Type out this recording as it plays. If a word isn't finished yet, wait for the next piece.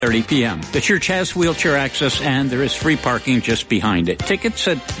30 p.m. The church has wheelchair access and there is free parking just behind it. Tickets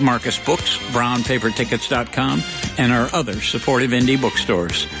at Marcus Books, brownpapertickets.com, and our other supportive indie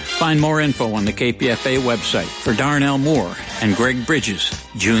bookstores. Find more info on the KPFA website. For Darnell Moore and Greg Bridges,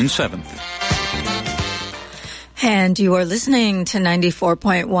 June 7th. And you are listening to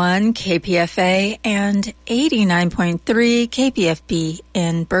 94.1 KPFA and 89.3 KPFB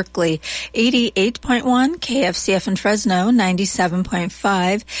in Berkeley, 88.1 KFCF in Fresno,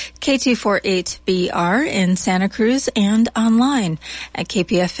 97.5 K248BR in Santa Cruz, and online at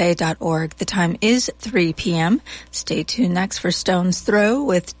kpfa.org. The time is 3 p.m. Stay tuned next for Stone's Throw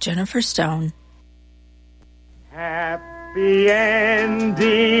with Jennifer Stone. Happy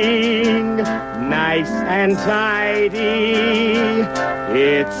ending, nice and tidy.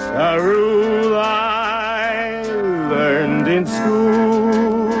 It's a rule I learned in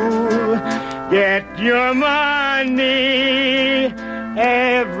school. Get your money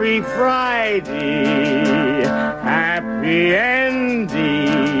every Friday. Happy endings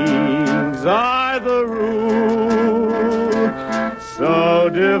are the rule. So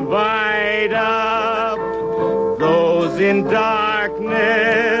divide up those in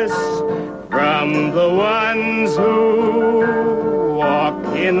darkness from the ones who walk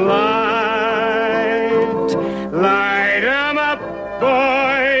in light. Light 'em up,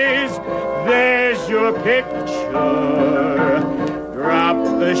 boys, there's your picture. Drop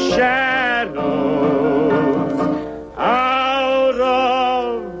the shadows out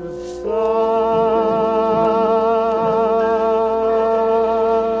of sight.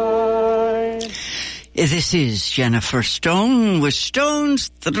 This is Jennifer Stone with Stone's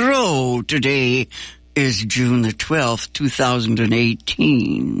Throw. Today is June the 12th,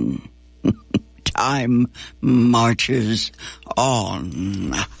 2018. Time marches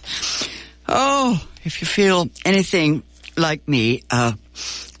on. Oh, if you feel anything like me,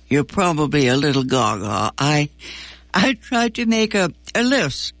 you're probably a little gaga. I tried to make a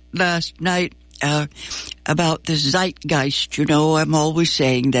list last night about the zeitgeist. You know, I'm always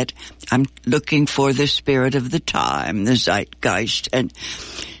saying that I'm looking for the spirit of the time, the zeitgeist, and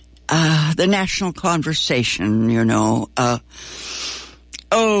the national conversation, you know.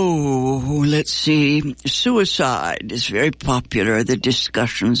 Let's see. Suicide is very popular, the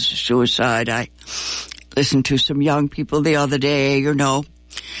discussions of suicide. I listened to some young people the other day, you know,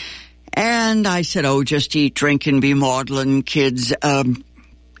 and I said, just eat, drink, and be maudlin, kids.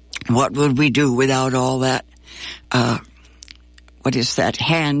 What would we do without all that? What is that?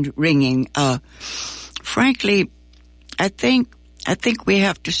 Hand wringing. Frankly, I think we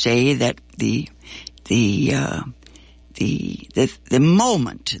have to say that the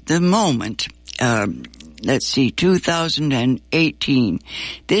moment, let's see, 2018,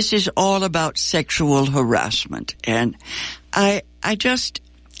 this is all about sexual harassment. And I just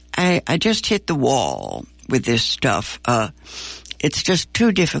hit the wall with this stuff. It's just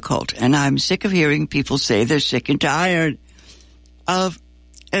too difficult, and I'm sick of hearing people say they're sick and tired of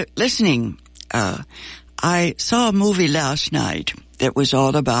listening. I saw a movie last night that was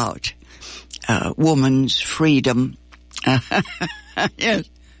all about woman's freedom. Yes,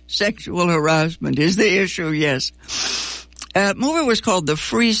 sexual harassment is the issue, yes. Movie was called The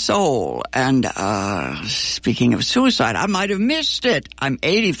Free Soul, and speaking of suicide, I might have missed it. I'm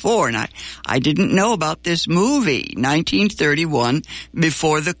 84, and I didn't know about this movie, 1931,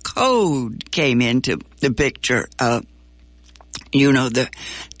 before the code came into the picture. You know, the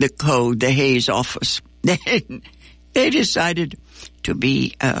code, the Hayes office. They decided to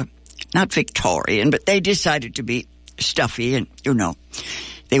be, not Victorian, but they decided to be stuffy, and, you know,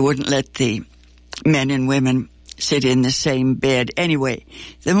 they wouldn't let the men and women sit in the same bed. Anyway,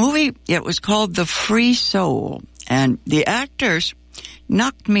 the movie, it was called The Free Soul, and the actors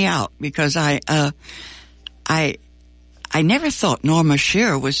knocked me out because I never thought Norma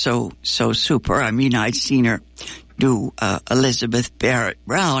Shearer was so super. I mean, I'd seen her do Elizabeth Barrett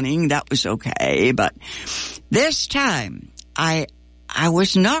Browning. That was okay, but this time I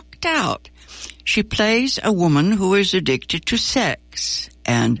was knocked out. She plays a woman who is addicted to sex,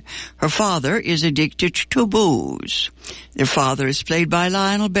 and her father is addicted to booze. Their father is played by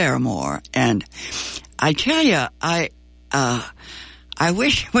Lionel Barrymore, and I tell you, I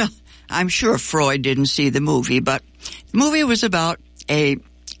wish, well, I'm sure Freud didn't see the movie, but the movie was about a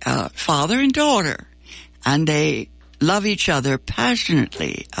father and daughter, and they love each other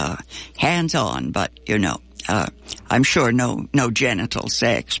passionately, hands-on, but, you know, I'm sure no genital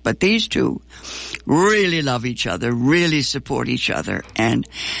sex, but these two really love each other, really support each other, and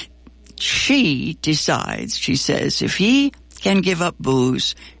she decides, she says, if he can give up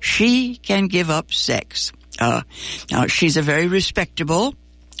booze, she can give up sex. Now, she's a very respectable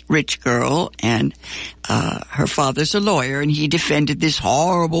rich girl, and her father's a lawyer, and he defended this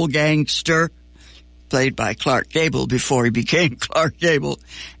horrible gangster played by Clark Gable before he became Clark Gable.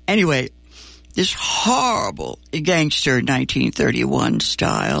 Anyway, this horrible gangster 1931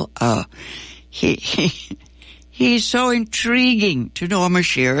 style, he's so intriguing to Norma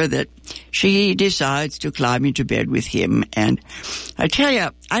Shearer that she decides to climb into bed with him. And I tell you,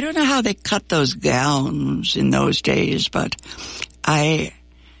 I don't know how they cut those gowns in those days, but I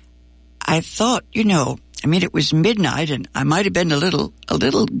thought, it was midnight and I might have been a little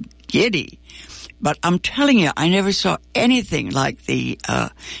giddy, but I'm telling you, I never saw anything like it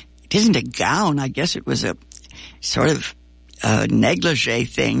isn't a gown. I guess it was a sort of negligee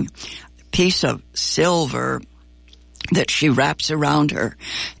thing, piece of silver that she wraps around her,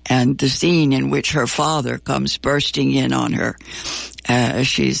 and the scene in which her father comes bursting in on her.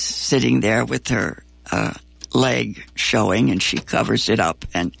 She's sitting there with her leg showing, and she covers it up,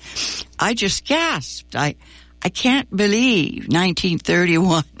 and I just gasped. I can't believe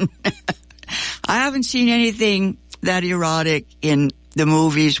 1931. I haven't seen anything that erotic in the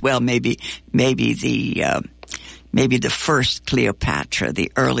movies. Well, maybe the first Cleopatra,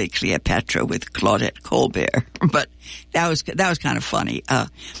 the early Cleopatra with Claudette Colbert, but that was kind of funny.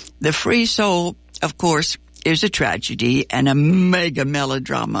 The Free Soul, of course, is a tragedy and a mega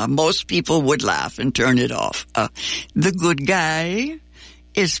melodrama. Most people would laugh and turn it off. The good guy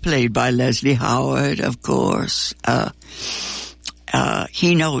is played by Leslie Howard, of course.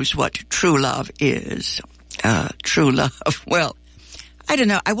 He knows what true love is. True love. Well, I don't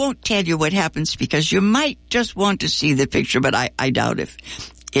know. I won't tell you what happens because you might just want to see the picture, but I doubt if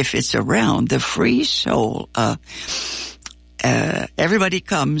it's around. The Free Soul. Everybody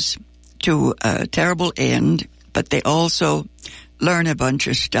comes to a terrible end, but they also learn a bunch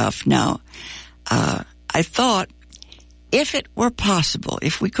of stuff. Now, I thought if it were possible,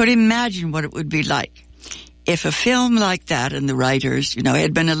 if we could imagine what it would be like, if a film like that and the writers,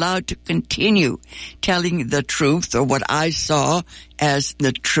 had been allowed to continue telling the truth, or what I saw as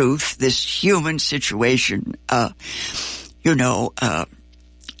the truth, this human situation,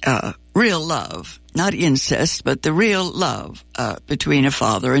 real love, not incest, but the real love, between a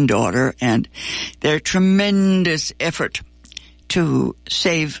father and daughter, and their tremendous effort to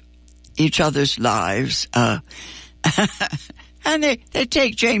save each other's lives, and they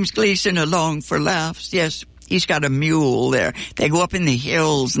take James Gleason along for laughs. Yes, he's got a mule there. They go up in the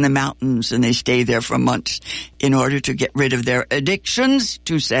hills and the mountains, and they stay there for months in order to get rid of their addictions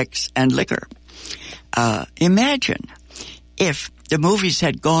to sex and liquor. Imagine if the movies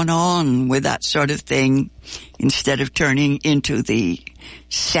had gone on with that sort of thing instead of turning into the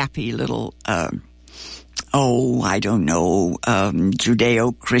sappy little,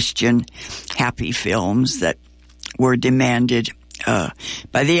 Judeo-Christian happy films that were demanded. By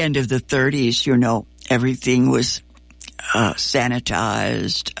the end of the 30s, everything was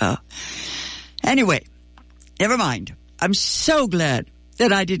sanitized. Anyway, never mind. I'm so glad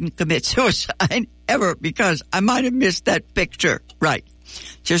that I didn't commit suicide ever, because I might have missed that picture. Right.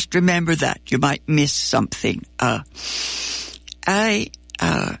 Just remember that. You might miss something. I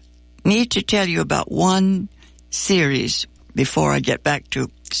need to tell you about one series before I get back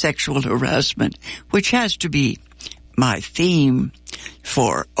to sexual harassment, which has to be my theme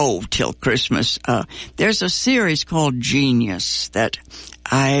for, till Christmas. There's a series called Genius that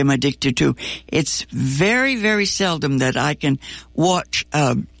I am addicted to. It's very, very seldom that I can watch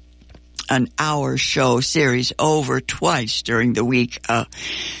an hour show series over twice during the week.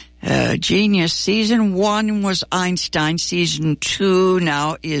 Genius, season 1 was Einstein, season 2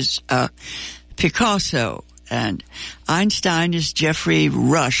 now is Picasso. And Einstein is Jeffrey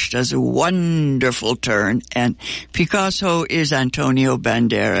Rush, does a wonderful turn, and Picasso is Antonio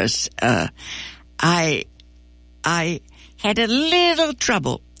Banderas. I had a little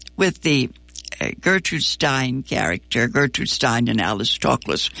trouble with the Gertrude Stein character. Gertrude Stein and Alice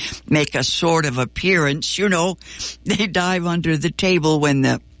Toklas make a sort of appearance. They dive under the table when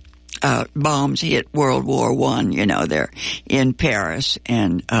the bombs hit World War I. They're in Paris,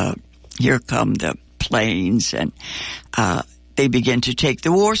 and here come the planes, and they begin to take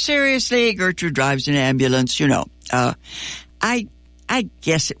the war seriously. Gertrude drives an ambulance. I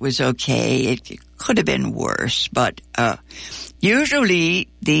guess it was okay. It could have been worse, but usually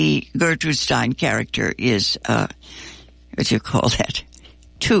the Gertrude Stein character is what do you call that?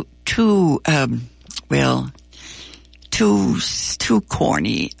 Too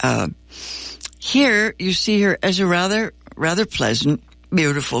corny. Here you see her as a rather pleasant,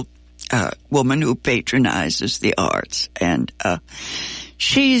 beautiful woman who patronizes the arts, and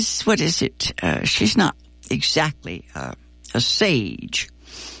she's she's not exactly a sage.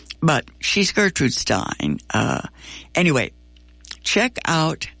 but she's Gertrude Stein. Anyway, check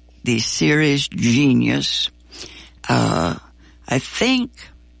out the series Genius. I think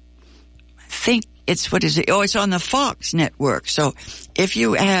it's, what is it? Oh, it's on the Fox network. So if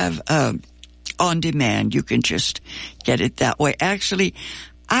you have on demand, you can just get it that way. Actually,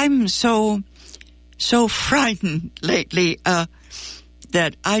 I'm so frightened lately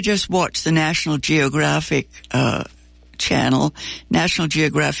that I just watched the National Geographic channel. National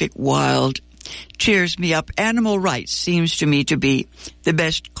Geographic Wild cheers me up. Animal rights seems to me to be the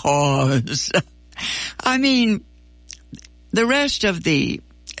best cause. I mean, the rest of the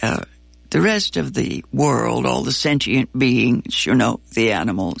world, all the sentient beings, you know, the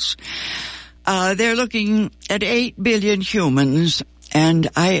animals, they're looking at 8 billion humans, and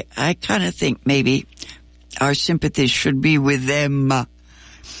I kind of think maybe our sympathies should be with them.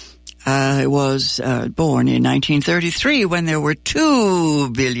 I was born in 1933 when there were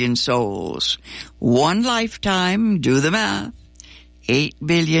 2 billion souls. One lifetime, do the math, 8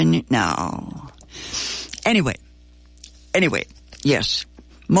 billion now. Anyway, yes,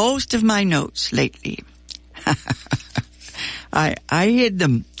 most of my notes lately, I hid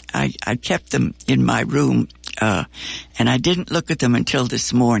them. I kept them in my room, and I didn't look at them until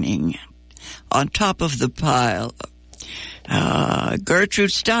this morning. On top of the pile,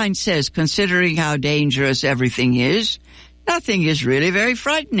 Gertrude Stein says, considering how dangerous everything is, nothing is really very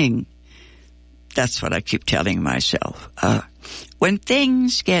frightening. That's what I keep telling myself. When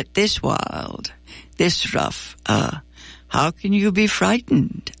things get this wild, this rough, how can you be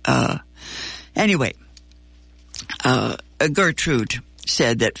frightened? Anyway, Gertrude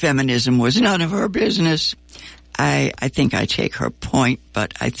said that feminism was none of her business. I think I take her point,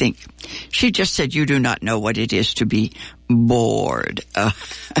 but I think she just said you do not know what it is to be bored.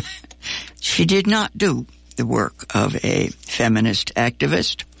 She did not do the work of a feminist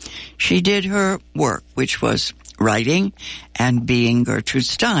activist. She did her work, which was writing and being Gertrude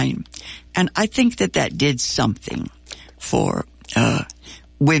Stein. And I think that did something for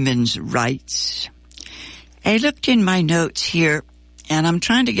women's rights. I looked in my notes here, and I'm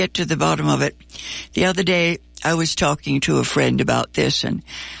trying to get to the bottom of it. The other day, I was talking to a friend about this, and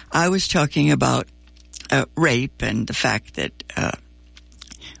I was talking about rape and the fact that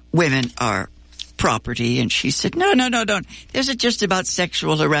women are property, and she said, no, don't. This is just about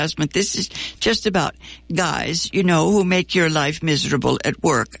sexual harassment. This is just about guys, you know, who make your life miserable at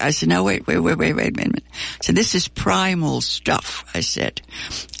work. I said, no, wait a minute. So this is primal stuff, I said.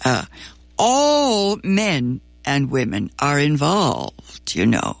 All men and women are involved, you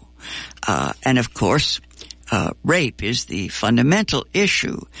know. And of course, rape is the fundamental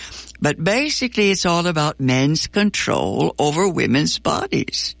issue. But basically, it's all about men's control over women's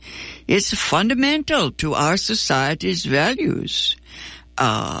bodies. It's fundamental to our society's values.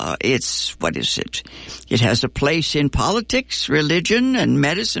 It has a place in politics, religion, and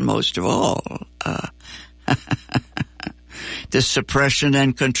medicine, most of all. The suppression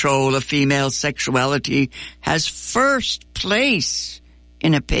and control of female sexuality has first place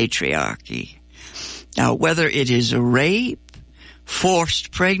in a patriarchy. Now, whether it is a rape,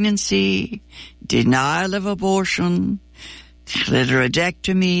 forced pregnancy, denial of abortion,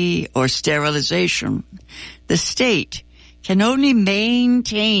 clitoridectomy, or sterilization, the state can only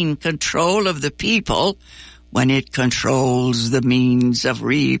maintain control of the people when it controls the means of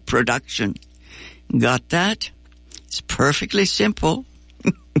reproduction. Got that? It's perfectly simple.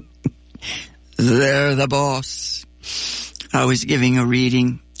 They're the boss. I was giving a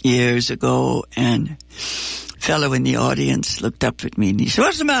reading years ago, and a fellow in the audience looked up at me and he said,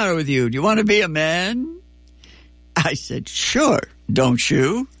 "What's the matter with you? Do you want to be a man?" I said, "Sure, don't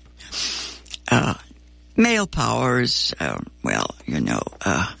you?" Male powers,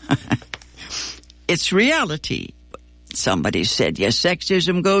 it's reality. Somebody said, yes,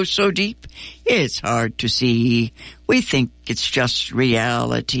 sexism goes so deep, it's hard to see. We think it's just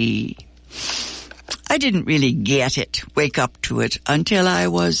reality. I didn't really get it, wake up to it, until I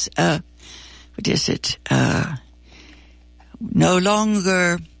was, no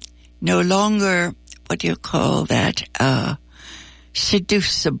longer, what do you call that,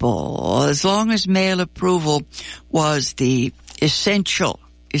 seducible, as long as male approval was the essential,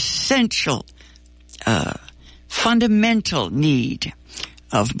 fundamental need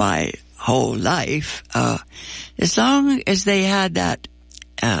of my whole life, as long as they had that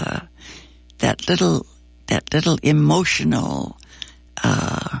little emotional,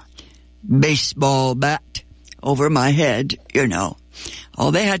 baseball bat over my head, you know,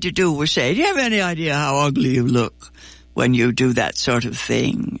 all they had to do was say, "Do you have any idea how ugly you look when you do that sort of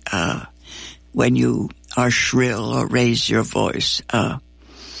thing, when you are shrill or raise your voice?"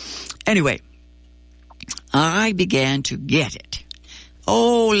 Anyway, I began to get it.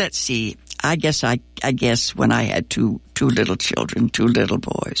 Oh, let's see. I guess when I had two little children, two little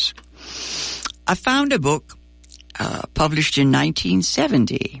boys, I found a book published in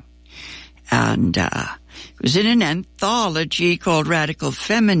 1970, and it was in an anthology called Radical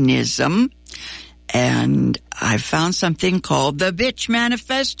Feminism, and I found something called The Bitch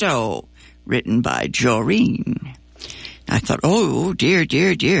Manifesto, written by Joreen. I thought, oh, dear,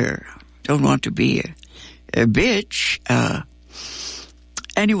 don't want to be a bitch.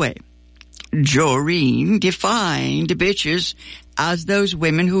 Anyway, Joreen defined bitches as those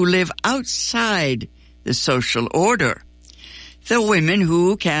women who live outside the social order, the women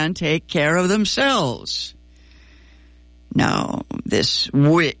who can take care of themselves. Now, this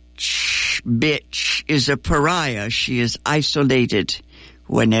bitch is a pariah. She is isolated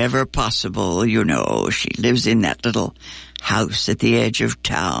whenever possible. You know, she lives in that little house at the edge of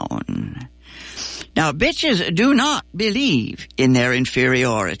town. Now, bitches do not believe in their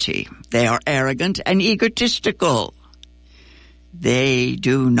inferiority. They are arrogant and egotistical. They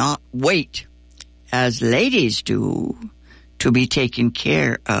do not wait, as ladies do, to be taken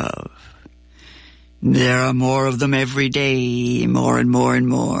care of. There are more of them every day, more and more and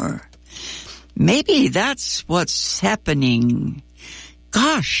more. Maybe that's what's happening.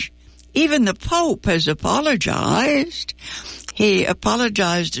 Gosh, even the Pope has apologized. He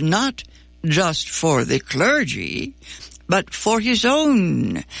apologized not just for the clergy, but for his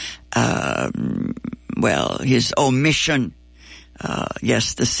own, his omission.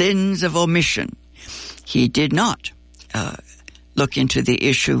 Yes, the sins of omission. He did not look into the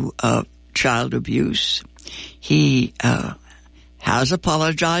issue of child abuse. He has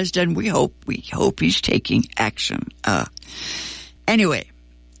apologized, and we hope he's taking action. Anyway,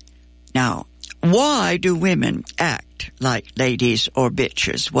 now, why do women act like ladies or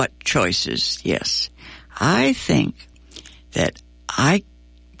bitches? What choices? Yes, I think that I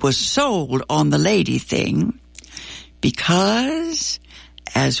was sold on the lady thing because,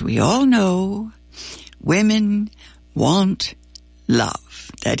 as we all know, women want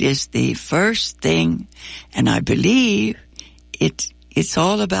love. That is the first thing, and I believe it's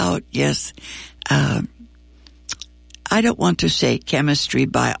all about, yes, I don't want to say chemistry,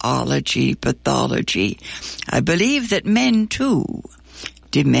 biology, pathology. I believe that men, too,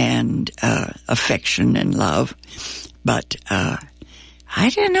 demand affection and love, but I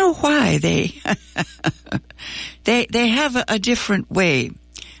don't know why they they have a different way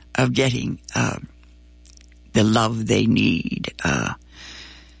of getting the love they need.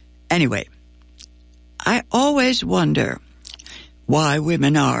 Anyway, I always wonder why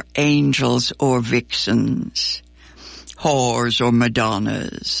women are angels or vixens, whores or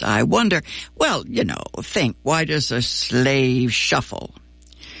Madonnas. I wonder, think, why does a slave shuffle?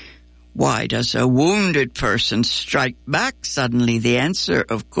 Why does a wounded person strike back? Suddenly the answer,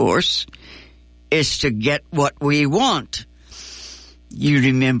 of course, is to get what we want. You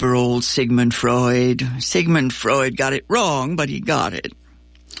remember old Sigmund Freud. Sigmund Freud got it wrong, but he got it.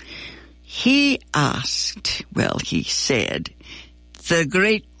 He said, the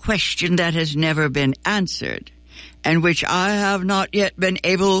great question that has never been answered, and which I have not yet been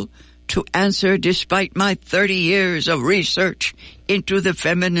able to answer despite my 30 years of research into the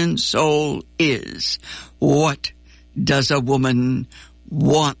feminine soul, is, what does a woman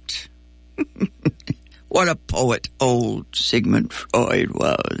want? What a poet old Sigmund Freud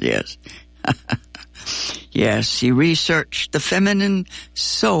was, yes. Yes, he researched the feminine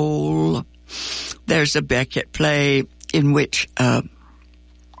soul. There's a Beckett play in which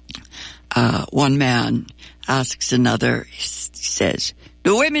one man asks another, he says,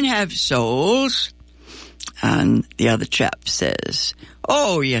 do women have souls? And the other chap says,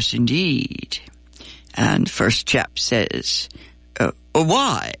 oh, yes, indeed. And first chap says,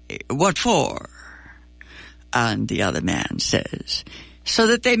 why? What for? And the other man says, so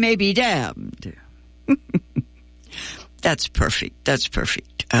that they may be damned. That's perfect. That's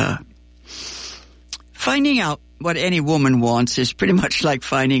perfect. Finding out what any woman wants is pretty much like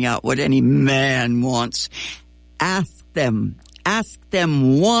finding out what any man wants. Ask them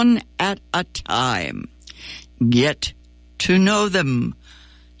one at a time. Get to know them.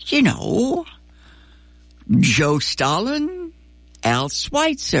 You know, Joe Stalin, Al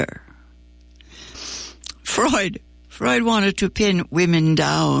Schweitzer. Freud wanted to pin women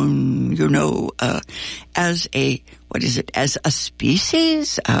down, as a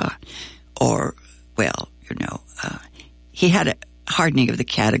species, he had a hardening of the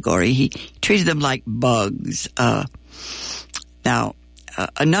category. He treated them like bugs. Now,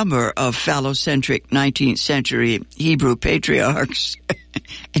 a number of phallocentric 19th century Hebrew patriarchs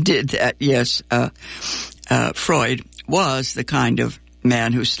did that. Yes, Freud was the kind of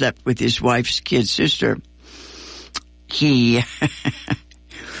man who slept with his wife's kid sister. He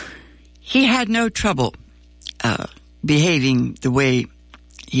had no trouble behaving the way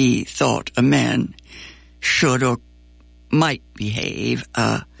he thought a man should or might behave.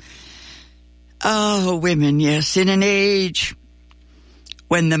 Women, yes, in an age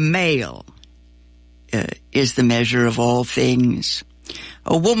when the male is the measure of all things.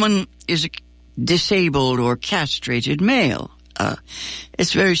 A woman is a disabled or castrated male.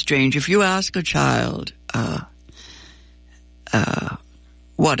 It's very strange. If you ask a child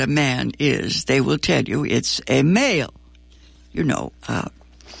what a man is, they will tell you it's a male. You know,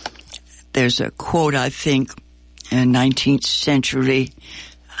 there's a quote, I think, in 19th century,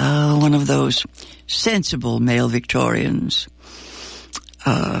 one of those sensible male Victorians.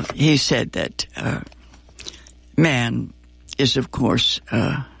 He said that man is, of course,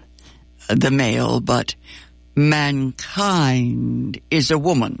 the male, but mankind is a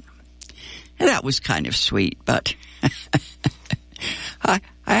woman. And that was kind of sweet, but I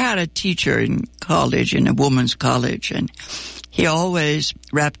had a teacher in college, in a woman's college, and he always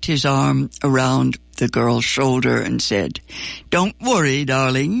wrapped his arm around the girl's shoulder and said, "Don't worry,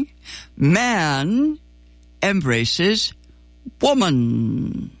 darling. Man embraces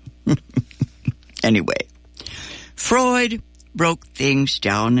woman." Anyway, Freud broke things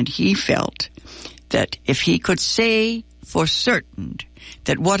down, and he felt that if he could say for certain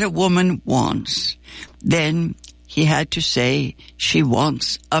that what a woman wants, then he had to say she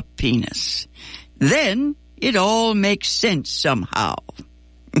wants a penis. Then it all makes sense somehow.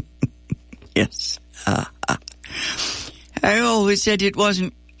 Yes. I always said it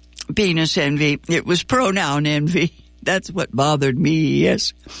wasn't penis envy, it was pronoun envy. That's what bothered me,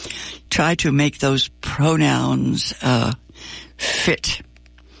 yes. Try to make those pronouns fit.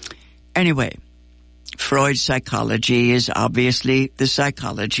 Anyway, Freud's psychology is obviously the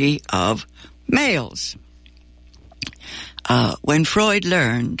psychology of males. When Freud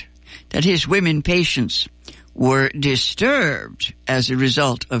learned that his women patients were disturbed as a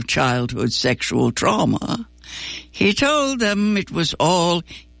result of childhood sexual trauma, he told them it was all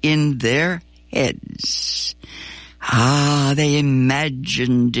in their heads. They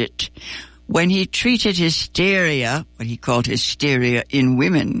imagined it. When he treated hysteria, what he called hysteria in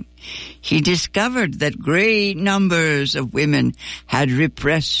women, he discovered that great numbers of women had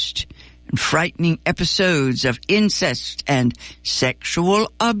repressed and frightening episodes of incest and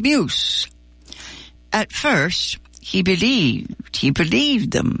sexual abuse. At first, he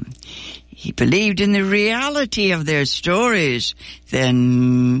believed them. He believed in the reality of their stories.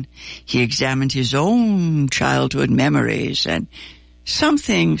 Then he examined his own childhood memories, and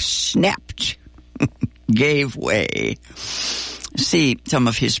something snapped, gave way. See some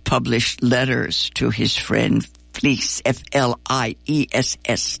of his published letters to his friend Fliess,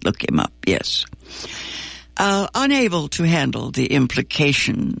 F-L-I-E-S-S. Look him up, yes. Unable to handle the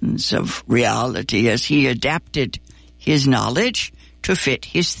implications of reality as he adapted his knowledge to fit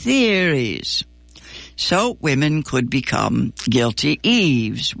his theories. So women could become guilty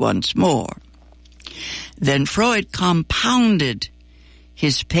Eves once more. Then Freud compounded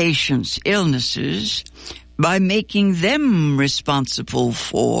his patients' illnesses by making them responsible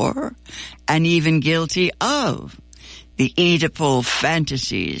for and even guilty of the Oedipal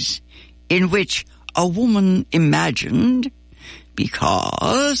fantasies in which a woman imagined,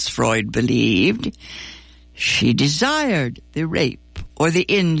 because Freud believed she desired the rape or the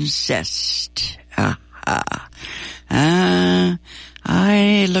incest.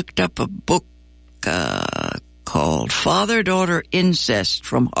 I looked up a book called Father-Daughter Incest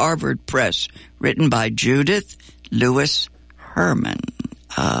from Harvard Press, written by Judith Lewis Herman.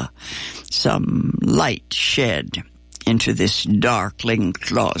 Some light shed into this darkling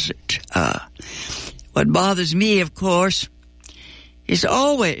closet. What bothers me, of course, is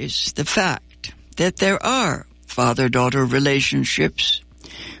always the fact that there are father-daughter relationships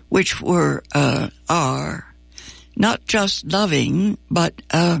which are not just loving, but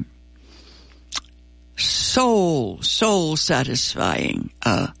soul satisfying.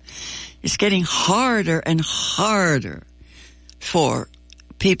 It's getting harder and harder for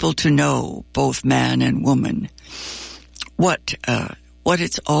people to know, both man and woman, what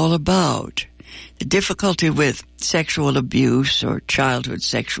it's all about. The difficulty with sexual abuse or childhood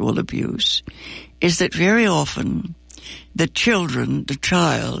sexual abuse is that very often the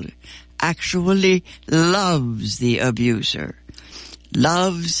child actually loves the abuser,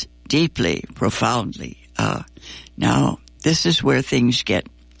 loves deeply, profoundly. Now, this is where things get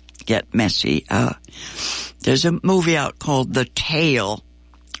messy. There's a movie out called The Tale,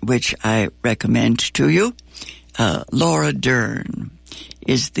 which I recommend to you. Laura Dern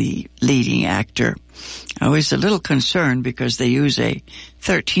is the leading actor. I was a little concerned because they use a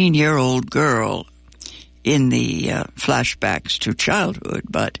 13-year-old girl in the flashbacks to childhood,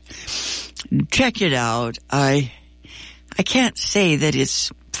 but check it out. I can't say that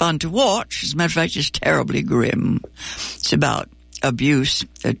it's fun to watch. As a matter of fact, it's terribly grim. It's about abuse.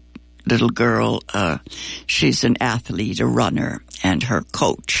 A little girl, she's an athlete, a runner, and her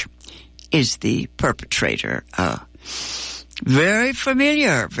coach is the perpetrator. Very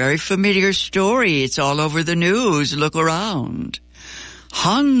familiar story. It's all over the news. Look around.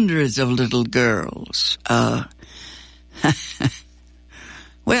 Hundreds of little girls.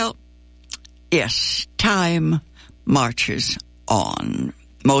 Well, yes, time marches on.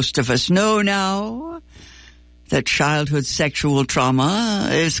 Most of us know now that childhood sexual trauma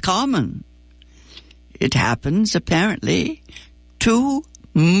is common. It happens, apparently, to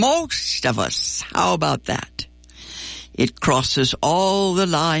most of us. How about that? It crosses all the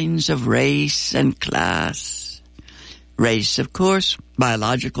lines of race and class. Race, of course,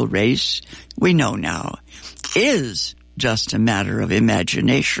 biological race, we know now, is just a matter of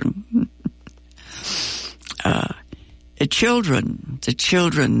imagination. The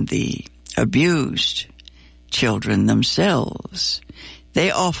children, the abused children themselves, they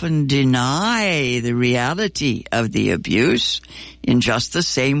often deny the reality of the abuse in just the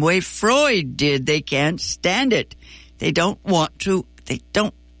same way Freud did. They can't stand it. They don't want to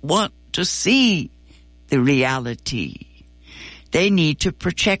see the reality. They need to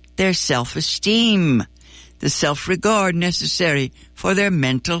protect their self-esteem, the self-regard necessary for their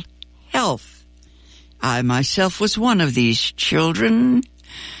mental health. I myself was one of these children.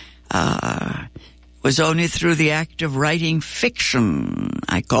 Was only through the act of writing fiction,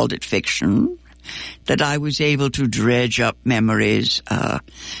 I called it fiction, that I was able to dredge up memories,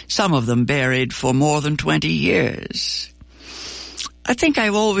 some of them buried for more than 20 years. I think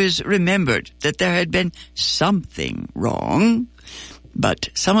I've always remembered that there had been something wrong, but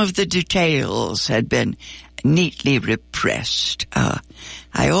some of the details had been neatly repressed.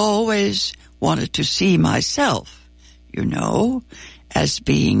 I always wanted to see myself, as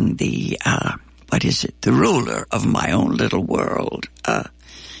being the ruler of my own little world.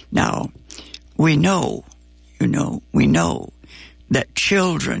 Now, we know that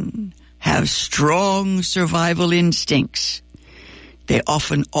children have strong survival instincts. They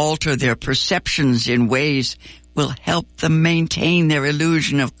often alter their perceptions in ways will help them maintain their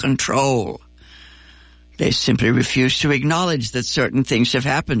illusion of control. They simply refuse to acknowledge that certain things have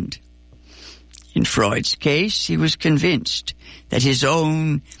happened. In Freud's case, he was convinced that his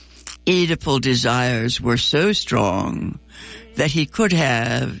own Oedipal desires were so strong that he could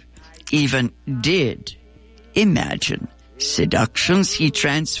have, even did, imagine seductions. He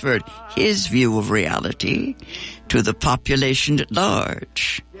transferred his view of reality to the population at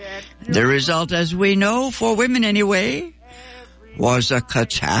large. The result, as we know, for women anyway, was a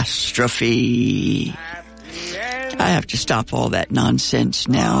catastrophe. I have to stop all that nonsense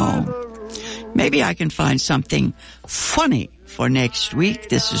now. Maybe I can find something funny for next week.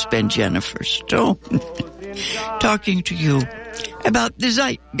 This has been Jennifer Stone talking to you about the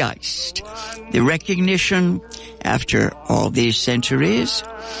zeitgeist, the recognition after all these centuries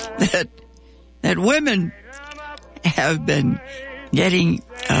that women have been getting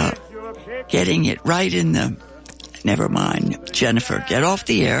it right in the... Never mind, Jennifer, get off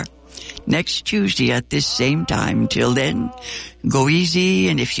the air next Tuesday at this same time. Till then, go easy,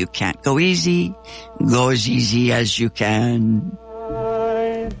 and if you can't go easy, go as easy as you can.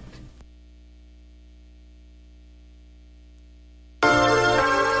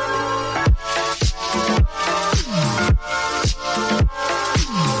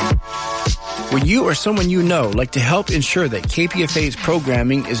 Would you or someone you know like to help ensure that KPFA's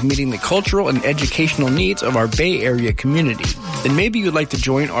programming is meeting the cultural and educational needs of our Bay Area community? Then maybe you'd like to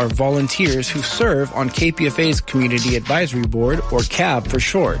join our volunteers who serve on KPFA's Community Advisory Board, or CAB for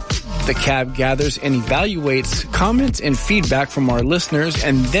short. The CAB gathers and evaluates comments and feedback from our listeners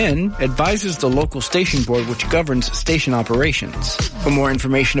and then advises the local station board which governs station operations. For more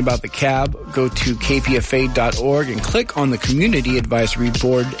information about the CAB, go to kpfa.org and click on the Community Advisory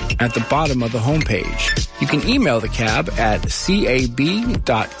Board at the bottom of the homepage. You can email the CAB at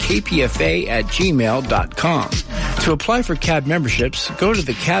cab.kpfa@gmail.com. To apply for CAB memberships, go to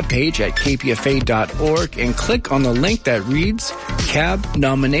the CAB page at kpfa.org and click on the link that reads CAB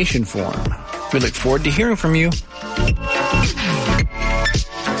Nomination Form. We look forward to hearing from you.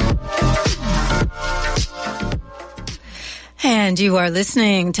 And you are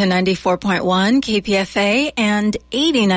listening to 94.1 KPFA and 89.